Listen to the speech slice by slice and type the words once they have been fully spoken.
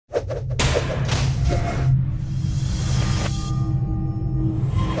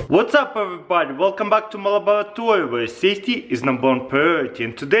What's up everybody, welcome back to my laboratory where safety is #1 priority,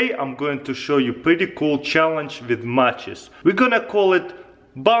 and today I'm going to show you pretty cool challenge with matches. We're gonna call it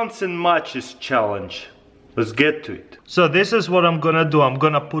bouncing matches challenge. Let's get to it. So this is what I'm gonna do. I'm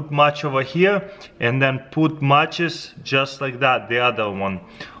gonna put match over here and then put matches just like that, the other one,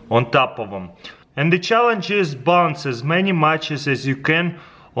 on top of them. And the challenge is bounce as many matches as you can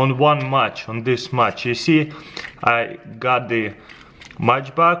on one match, on this match. You see, I got the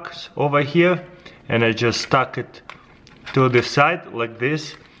matchbox over here and I just stuck it to the side like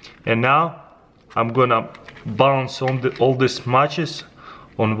this, and now I'm gonna bounce on all these matches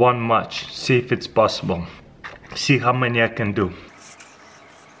on one match. See if it's possible. See how many I can do.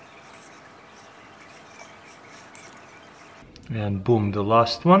 And boom, the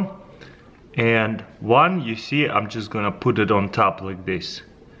last one. And one, you see, I'm just gonna put it on top like this.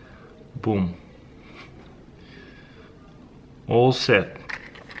 Boom. All set.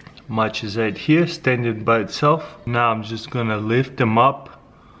 Match is right here, standing by itself. Now I'm just gonna lift them up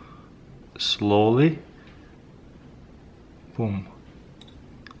slowly. Boom.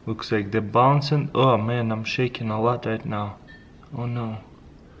 Looks like they're bouncing. Oh man, I'm shaking a lot right now. Oh no.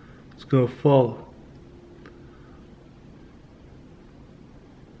 It's gonna fall.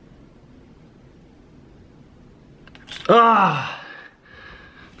 Ah!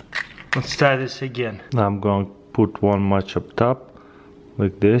 Let's try this again. Now I'm going to put one match up top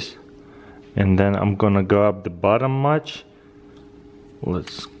like this, and then I'm gonna grab the bottom match.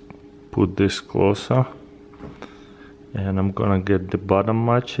 Let's put this closer, and I'm gonna get the bottom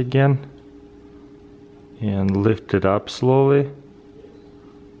match again and lift it up slowly,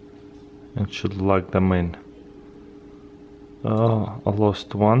 and should lock them in. Oh, I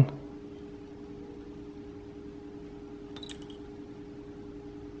lost one.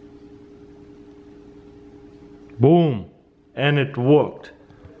 Boom, and it worked.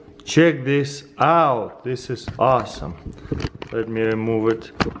 Check this out, this is awesome. Let me remove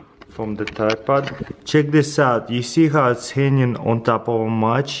it from the tripod. Check this out, you see how it's hanging on top of a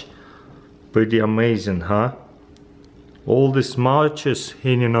match? Pretty amazing, huh? All these matches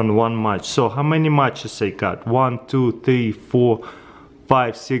hanging on one match. So how many matches I got? 1, 2, 3, 4,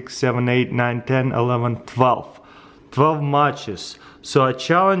 5, 6, 7, 8, 9, 10, 11, 12. 12 matches. So I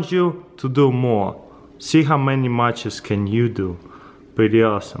challenge you to do more. See how many matches can you do. Pretty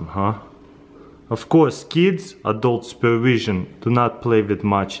awesome, huh? Of course, kids, adult supervision, do not play with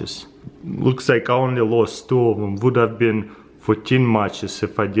matches. Looks like I only lost 2 of them. Would have been 14 matches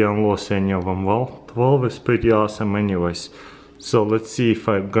if I didn't lose any of them. Well, 12 is pretty awesome anyways. So let's see if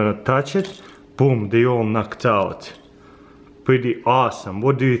I'm gonna touch it. Boom, they all knocked out. Pretty awesome.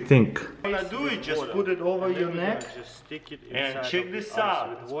 What do you think? What I'm gonna do is just put it over your neck. And check this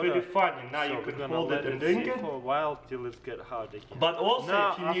out, it's pretty funny. Now you can hold it and drink it for a while till it gets hard again. But also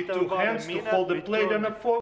if you need 2 hands to hold the plate and a fork.